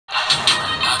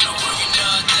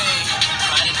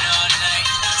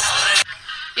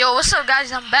Yo, what's up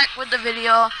guys? I'm back with the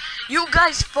video. You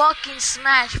guys fucking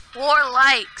smashed 4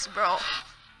 likes, bro.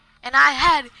 And I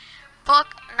had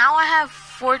now I have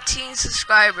 14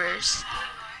 subscribers.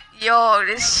 Yo,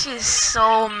 this shit is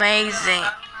so amazing.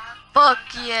 Fuck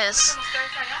yes.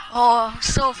 Oh, I'm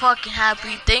so fucking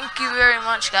happy. Thank you very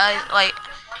much, guys. Like,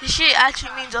 this shit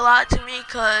actually means a lot to me,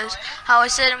 cause how I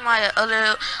said in my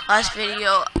other last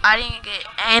video, I didn't get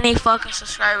any fucking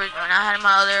subscribers when I had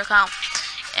my other account.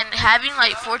 And having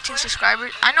like 14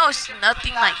 subscribers, I know it's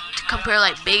nothing like to compare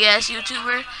like big ass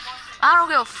YouTuber. I don't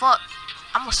give a fuck.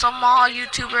 I'm a small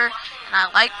YouTuber and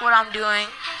I like what I'm doing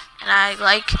and I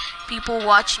like people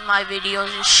watching my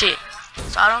videos and shit.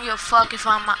 So I don't give a fuck if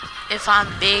I'm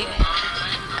big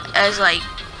as like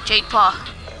Jake Paul,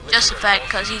 just the fact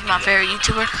because he's my favorite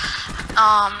YouTuber.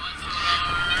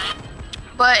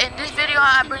 But in this video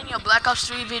I bring you a Black Ops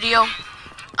 3 video.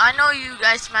 I know you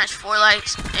guys smashed 4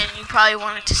 likes and you probably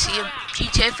wanted to see a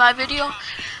GTA 5 video,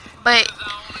 but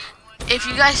if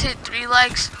you guys hit 3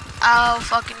 likes, I'll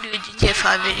fucking do a GTA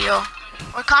 5 video.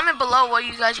 Or comment below what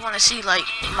you guys want to see, like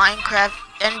Minecraft,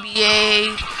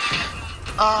 NBA,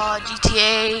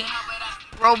 GTA,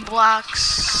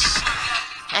 Roblox,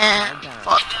 and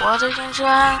fuck, what other games do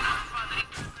I have?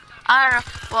 I don't know.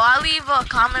 Well, I'll leave a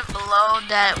comment below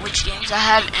that which games I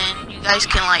have, and you guys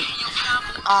can like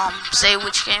say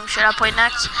which game should I play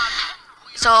next.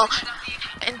 So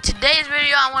in today's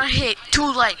video I want to hit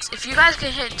 2 likes. If you guys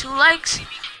can hit 2 likes,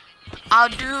 I'll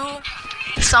do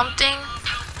something.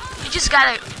 You just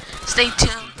gotta stay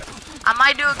tuned. I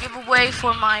might do a giveaway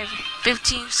for my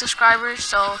 15 subscribers,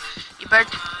 so you better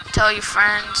tell your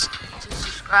friends to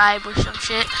subscribe or some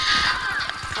shit.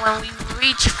 When we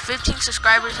reach 15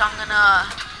 subscribers, I'm gonna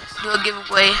do a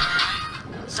giveaway.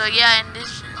 So yeah, in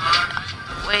this,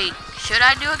 wait, should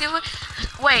I do a giveaway?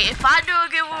 Wait, if I do a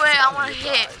giveaway, I want to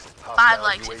hit 5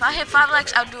 likes. If I hit 5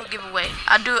 likes, I'll do a giveaway.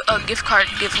 I'll do a gift card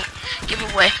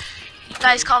giveaway. You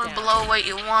guys comment below what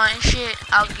you want and shit.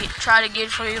 I'll try to get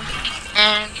it for you.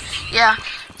 And yeah,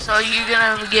 so you're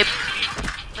gonna get.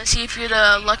 Let's see if you're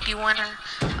the lucky winner.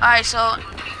 Alright, so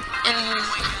in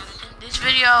this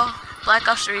video, Black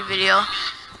Ops 3 video,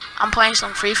 I'm playing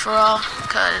some free for all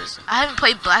because I haven't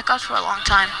played Black Ops for a long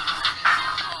time.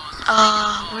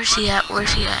 Where's he at?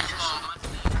 Where's he at?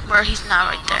 Bro, he's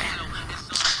not right there.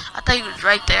 I thought he was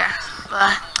right there,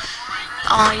 but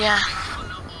oh yeah.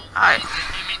 Alright.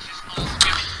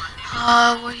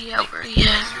 Where he at? Where he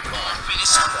at?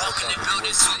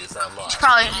 He's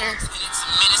probably in here.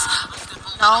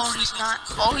 No, he's not.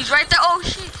 Oh, he's right there. Oh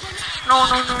shit. No.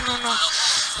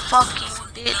 Fucking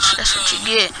bitch. That's what you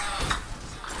get.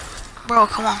 Bro,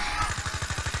 come on.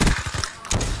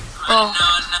 Bro.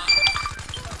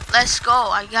 Let's go.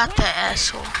 I got that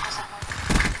asshole.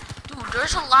 Dude,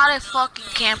 there's a lot of fucking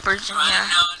campers in here.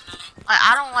 Like,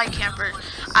 I don't like campers.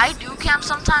 I do camp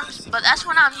sometimes, but that's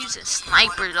when I'm using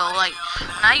sniper though. Like,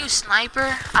 when I use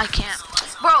sniper, I can't.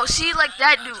 Bro, see, like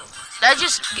that dude. That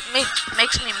just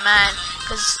makes me mad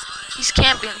because he's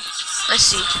camping. Let's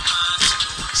see.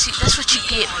 See, that's what you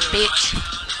get, bitch.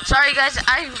 Sorry guys,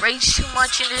 I rage too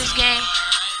much in this game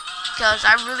because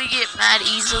I really get mad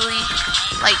easily.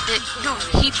 Like, dude,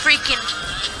 he freaking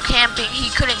camping. He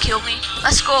couldn't kill me.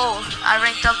 Let's go. I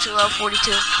ranked up to level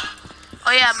 42.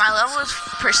 Oh yeah, my level is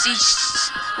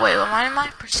Prestige. Wait, what am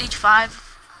I? Prestige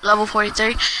 5, level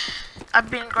 43. I've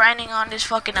been grinding on this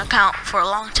fucking account for a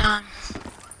long time.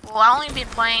 Well, I only been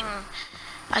playing,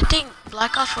 I think,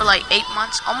 Black Ops for like 8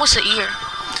 months, almost a year.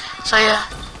 So yeah.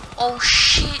 Oh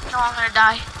shit, no, I'm gonna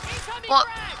die. Well,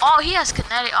 oh, he has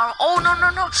kinetic armor. Oh no.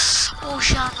 Oh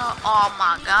shit, no. Oh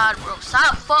my god, bro,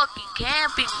 stop fucking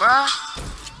camping, bro.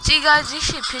 See guys, this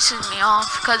shit pisses me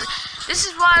off because this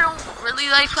is why I don't really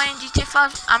like playing GTA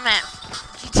 5. I meant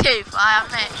GTA 5. I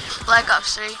meant Black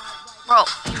Ops 3. Bro,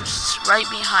 he was right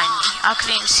behind me. I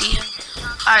couldn't even see him.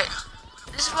 Alright.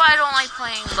 This is why I don't like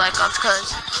playing Black Ops,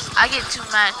 because I get too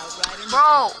mad.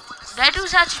 Bro, that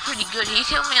dude's actually pretty good. He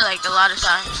killed me like a lot of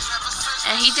times.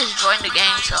 And he just joined the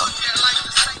game, so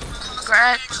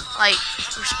like,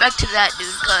 respect to that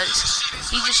dude, because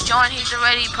he just joined. He's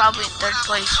already probably in 3rd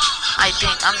place, I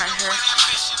think. I'm not sure.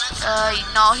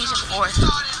 No, he's in 4th.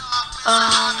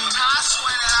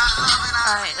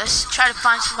 Alright, let's try to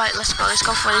find somebody. Let's go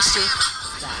for this dude.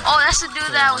 Oh, that's the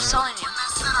dude that I was telling you.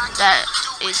 That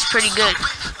is pretty good.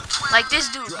 Like this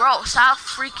dude, bro, stop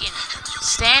freaking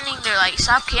standing there. Like,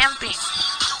 stop camping.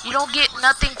 You don't get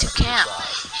nothing to camp.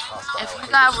 If you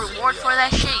got a reward for that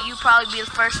shit, you probably be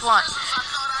the first one.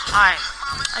 Alright,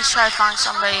 let's try to find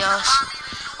somebody else.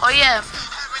 Oh yeah.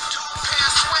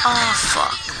 Oh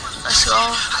fuck. Let's go.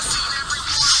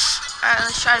 Alright,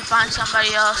 let's try to find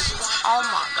somebody else. Oh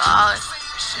my god.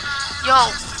 Yo,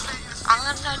 I'm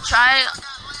gonna try.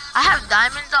 I have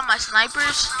diamonds on my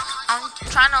snipers. I'm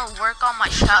trying to work on my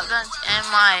shotguns and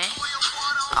my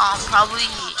probably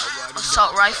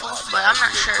assault rifles, but I'm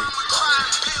not sure.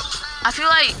 I feel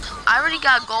like I already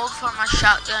got gold for my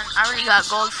shotgun. I already got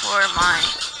gold for my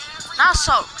not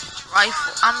assault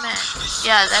rifle.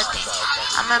 Yeah, that thing.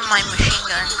 I meant my machine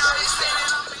guns.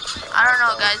 I don't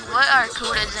know, guys. What are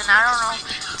Kudas? And I don't know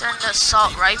if they're in the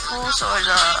assault rifles or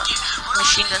the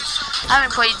machine guns. I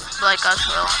haven't played Black Ops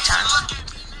for a long time.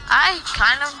 I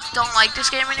kind of don't like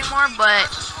this game anymore, but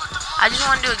I just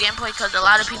want to do a gameplay because a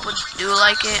lot of people do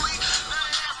like it.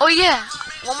 Oh yeah,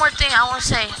 one more thing I want to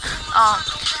say.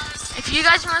 If you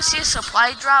guys want to see a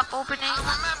supply drop opening,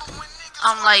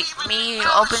 like me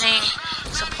opening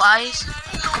supplies,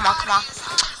 come on.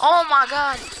 Oh my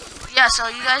god. Yeah, so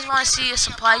you guys want to see a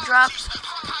supply drops,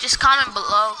 just comment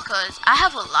below, because I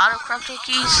have a lot of crypto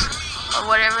keys,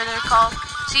 or whatever they're called.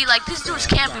 See, like, this dude's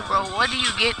camping, bro. What do you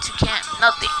get to camp?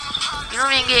 Nothing. You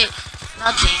don't even get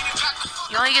nothing.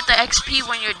 You only get the XP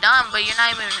when you're done, but you're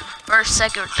not even first,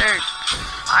 second, or third.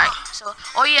 Alright, so,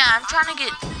 oh yeah, I'm trying to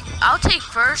get, I'll take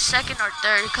first, second, or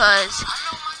third, because,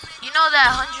 you know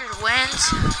that 100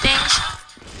 wins things?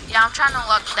 Yeah, I'm trying to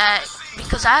unlock that,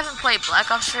 because I haven't played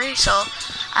Black Ops 3, so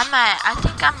I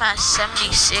think I'm at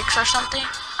 76 or something.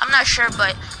 I'm not sure,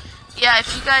 but yeah,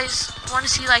 if you guys want to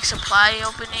see like supply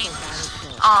openings,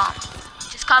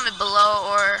 just comment below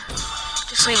or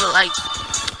just leave a like.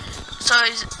 So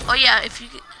oh yeah, if you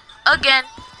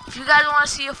guys want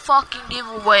to see a fucking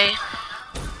giveaway,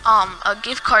 a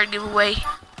gift card giveaway,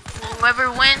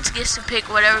 whoever wins gets to pick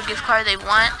whatever gift card they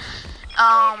want.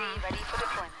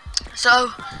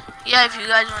 So yeah, if you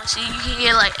guys want to see, you can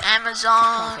get like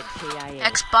Amazon,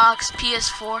 Xbox,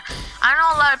 PS4. I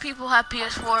know a lot of people have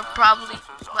PS4 probably,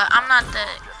 but I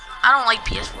don't like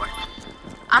PS4.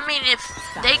 I mean, if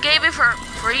they gave it for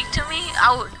free to me,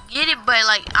 I would get it, but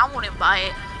like I wouldn't buy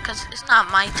it because it's not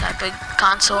my type of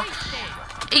console.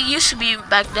 It used to be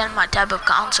back then my type of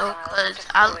console, because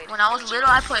when I was little,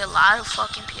 I played a lot of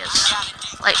fucking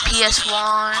like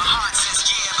PS1,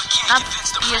 not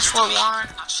PS4 1.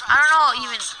 I don't know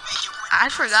even. I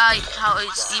forgot how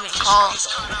it's even called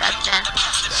back then.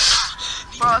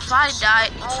 Bro, if I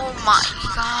die, oh my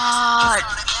god.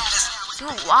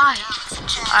 Dude, why?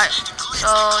 Alright, so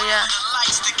yeah.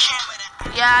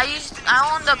 Yeah, I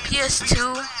own the PS2.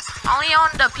 I only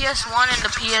own the PS1 and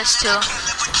the PS2.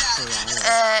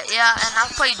 Yeah, and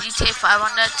I played GTA 5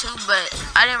 on that too, but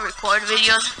I didn't record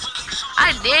videos.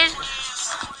 I did,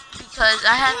 because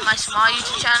I had my small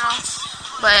YouTube channel,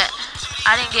 but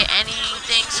I didn't get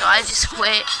anything, so I just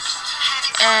quit.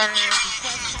 And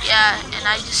yeah, and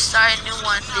I just started a new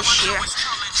one this year.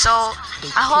 So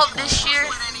I hope this year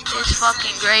is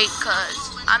fucking great, cause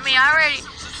I mean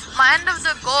my end of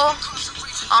the goal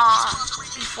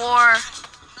before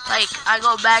like I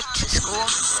go back to school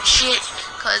shit,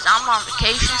 cause I'm on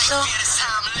vacation still.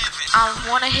 I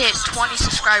want to hit 20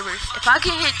 subscribers. If I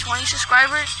can hit 20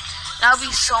 subscribers, that would be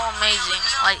so amazing.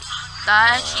 Like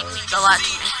that actually means a lot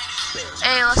to me.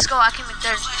 Hey, let's go. I came in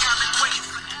third.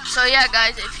 So yeah,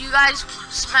 guys, if you guys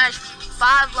smash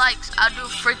 5 likes, I'll do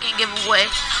a freaking giveaway.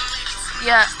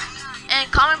 Yeah, and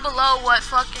comment below what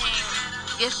fucking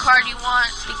gift card you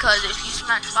want, because if you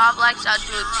smash 5 likes, I'll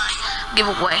do a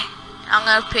giveaway. I'm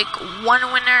gonna pick one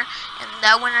winner, and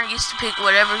that winner gets to pick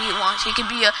whatever he wants. It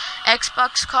could be a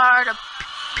Xbox card, a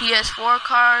PS4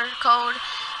 code,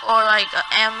 or like a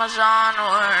Amazon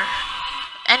or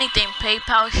anything,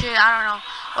 PayPal shit, I don't know.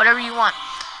 Whatever you want.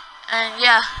 And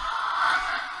yeah.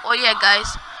 Well yeah,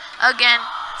 guys. Again,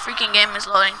 freaking game is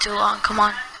loading too long. Come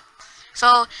on.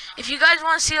 So if you guys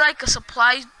want to see like a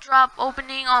supply drop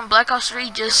opening on Black Ops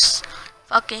 3, just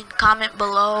fucking comment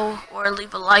below or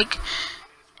leave a like.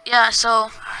 Yeah,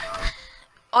 so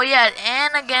oh yeah,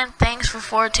 and again, thanks for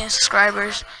 14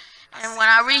 subscribers. And when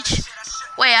I reach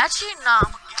when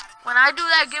I do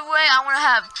that giveaway, I want to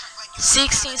have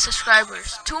 16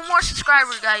 subscribers. 2 more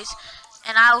subscribers, guys,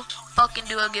 and I'll fucking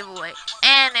do a giveaway.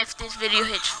 And if this video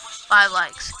hits 5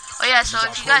 likes. Oh yeah, so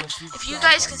if you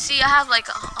guys can see, I have like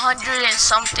 100 and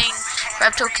something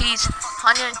crypto keys,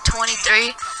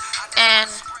 123, and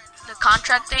the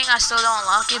contract thing I still don't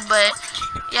unlock it. But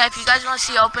yeah, if you guys want to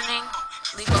see opening,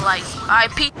 leave a like.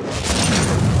 Alright, peace.